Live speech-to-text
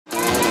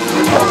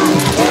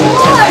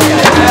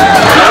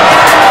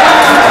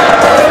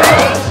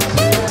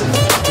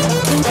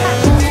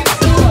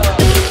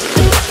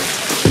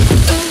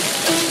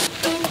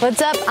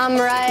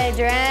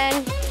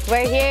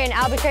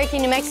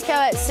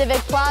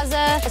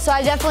Plaza. So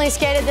I definitely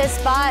skated this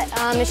spot.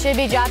 It should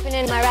be dropping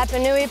in my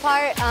Rapa Nui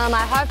part.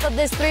 I hard flipped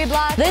this 3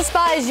 block. This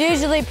spot is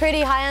usually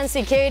pretty high on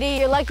security.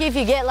 You're lucky if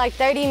you get like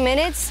 30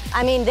 minutes.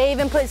 I mean, they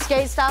even put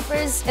skate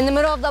stoppers in the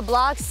middle of the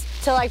blocks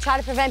to like try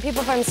to prevent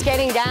people from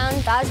skating down.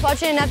 I was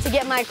fortunate enough to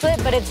get my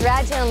clip, but it's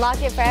rad to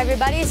unlock it for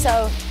everybody.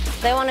 So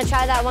if they want to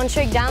try that one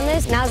trick down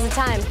this, now's the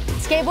time.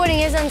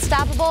 Skateboarding is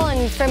unstoppable,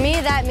 and for me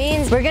that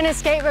means we're gonna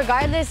skate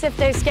regardless if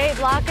there's skate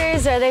blockers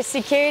or there's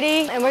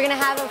security, and we're gonna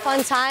have a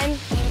fun time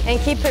and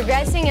keep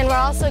progressing, and we're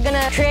also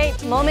gonna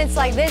create moments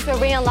like this where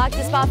we unlock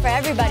the spot for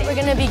everybody. We're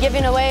gonna be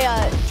giving away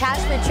cash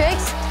for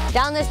tricks.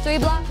 Down this 3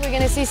 block, we're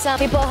gonna see some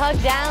people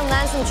hook down,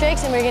 land some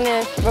tricks, and we're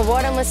gonna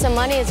reward them with some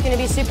money. It's gonna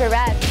be super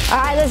rad. All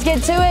right, let's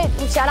get to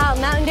it. Shout out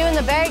Mountain Dew and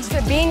the Berrics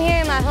for being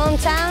here in my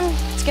hometown.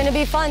 It's gonna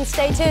be fun,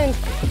 stay tuned.